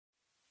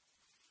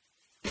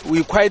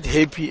we're quite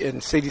happy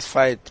and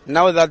satisfied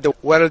now that the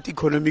World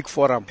Economic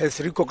Forum has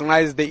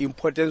recognized the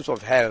importance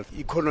of health,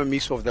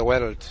 economies of the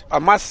world. I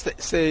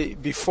must say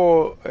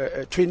before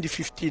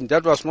 2015,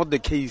 that was not the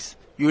case.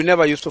 You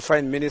never used to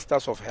find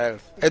ministers of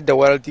health at the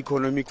World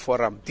Economic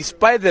Forum.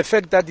 Despite the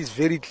fact that it's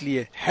very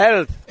clear,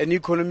 health and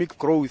economic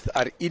growth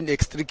are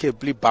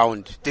inextricably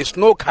bound. There's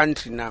no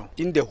country now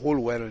in the whole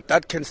world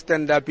that can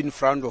stand up in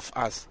front of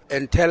us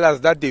and tell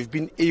us that they've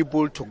been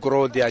able to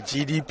grow their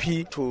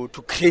GDP, to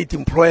create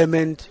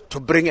employment,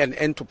 to bring an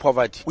end to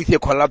poverty with a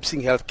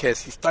collapsing healthcare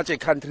system. Such a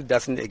country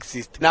doesn't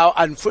exist. Now,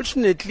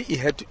 unfortunately,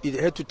 it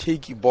had to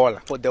take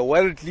Ebola for the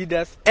world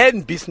leaders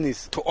and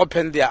business to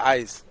open their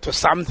eyes to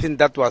something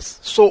that was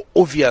so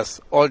obvious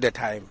all the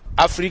time.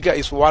 Africa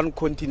is one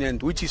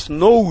continent which is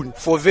known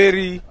for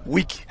very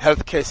weak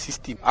healthcare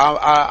system.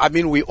 I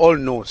mean, we all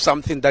know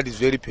something that is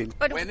very painful.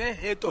 But when a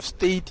head of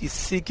state is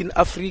sick in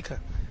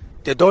Africa,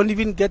 they don't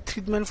even get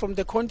treatment from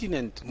the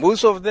continent.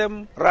 Most of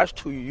them rush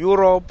to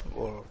Europe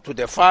or to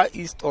the Far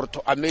East or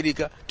to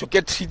America to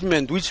get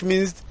treatment, which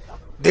means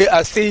they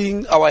are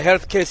saying our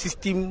healthcare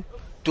system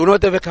do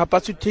not have a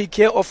capacity to take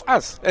care of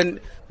us.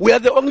 And we are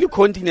the only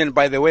continent,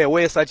 by the way,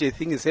 where such a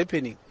thing is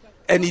happening.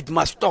 And it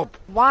must stop.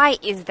 Why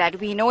is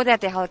that? We know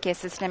that the healthcare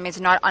system is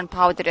not on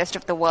par with the rest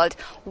of the world.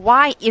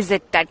 Why is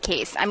it that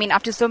case? I mean,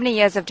 after so many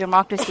years of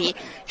democracy,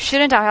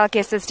 shouldn't our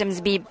healthcare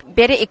systems be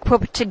better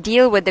equipped to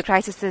deal with the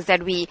crises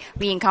that we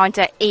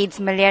encounter,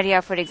 AIDS,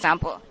 malaria, for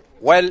example?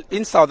 Well,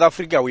 in South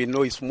Africa, we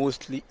know it's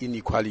mostly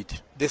inequality.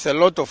 There's a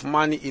lot of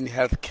money in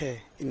healthcare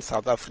in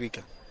South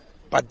Africa,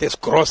 but there's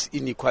gross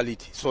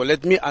inequality. So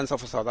let me answer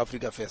for South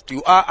Africa first.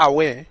 You are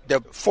aware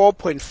that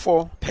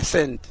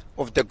 4.4%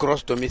 of the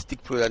gross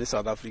domestic product in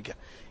South Africa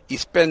is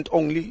spent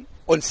only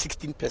on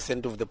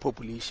 16% of the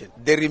population.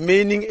 The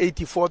remaining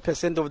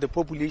 84% of the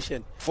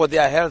population for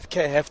their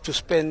healthcare have to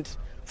spend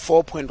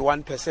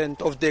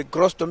 4.1% of the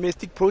gross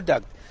domestic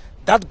product.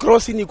 That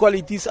gross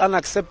inequality is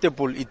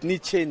unacceptable. It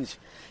needs change.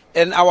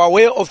 And our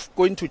way of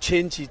going to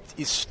change it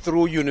is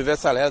through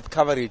universal health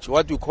coverage,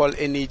 what we call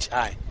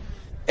NHI.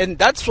 And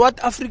that's what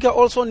Africa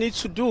also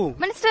needs to do.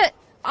 Minister,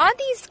 are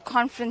these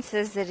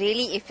conferences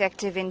really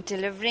effective in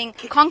delivering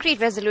concrete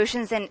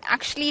resolutions and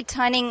actually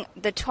turning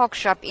the talk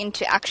shop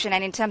into action,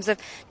 and in terms of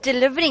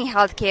delivering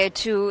healthcare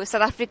to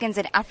South Africans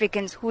and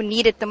Africans who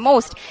need it the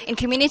most in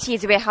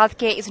communities where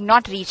healthcare is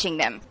not reaching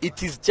them?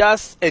 It is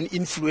just an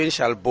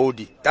influential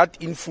body that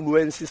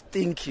influences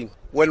thinking.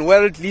 When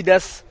world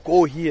leaders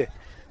go here,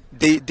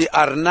 they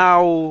are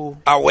now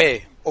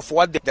aware of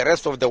what the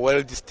rest of the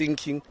world is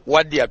thinking,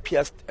 what their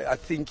peers are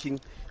thinking,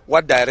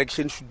 what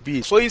direction should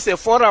be. So it's a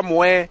forum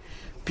where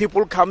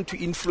people come to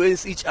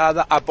influence each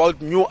other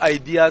about new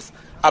ideas,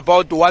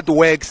 about what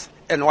works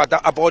and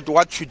about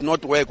what should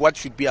not work, what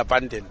should be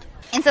abandoned.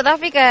 In South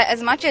Africa,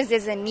 as much as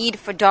there's a need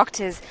for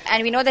doctors,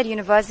 and we know that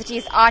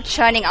universities are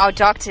churning out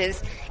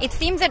doctors, it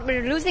seems that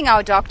we're losing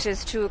our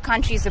doctors to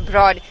countries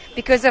abroad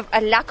because of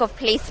a lack of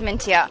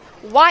placement here.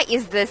 Why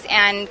is this,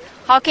 and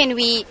how can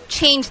we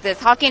change this?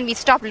 How can we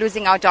stop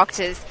losing our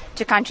doctors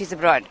to countries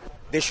abroad?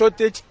 The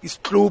shortage is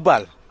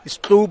global. It's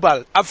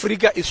global.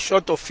 Africa is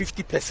short of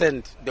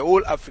 50%. The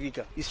whole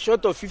Africa is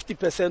short of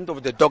 50%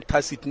 of the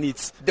doctors it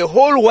needs. The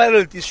whole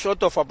world is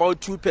short of about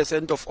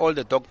 2% of all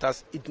the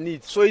doctors it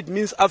needs. So it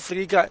means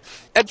Africa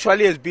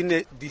actually has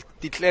been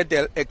declared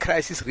a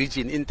crisis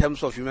region in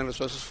terms of human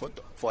resources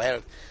for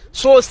health.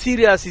 So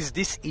serious is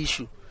this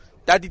issue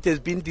that it has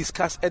been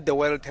discussed at the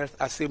World Health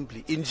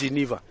Assembly in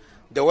Geneva.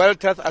 The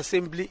World Health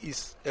Assembly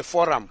is a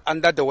forum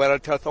under the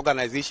World Health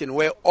Organization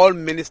where all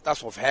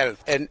ministers of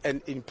health and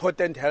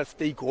important health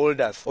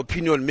stakeholders,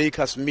 opinion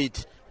makers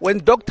meet. When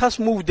doctors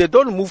move, they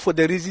don't move for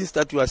the reasons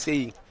that you are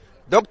saying.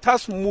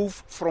 Doctors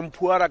move from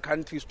poorer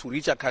countries to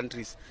richer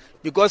countries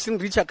because in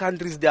richer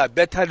countries there are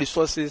better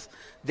resources,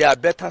 they are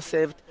better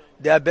served,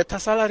 there are better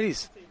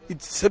salaries.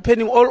 It's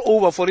happening all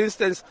over. For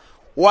instance,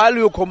 while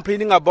you're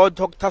complaining about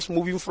doctors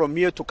moving from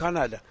here to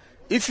Canada,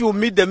 if you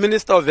meet the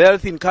Minister of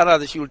Health in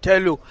Canada, she will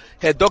tell you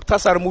her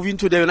doctors are moving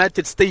to the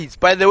United States.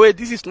 By the way,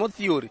 this is not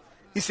theory.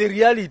 It's a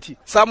reality.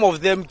 Some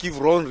of them give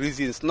wrong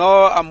reasons.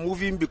 No, I'm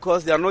moving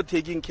because they are not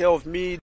taking care of me.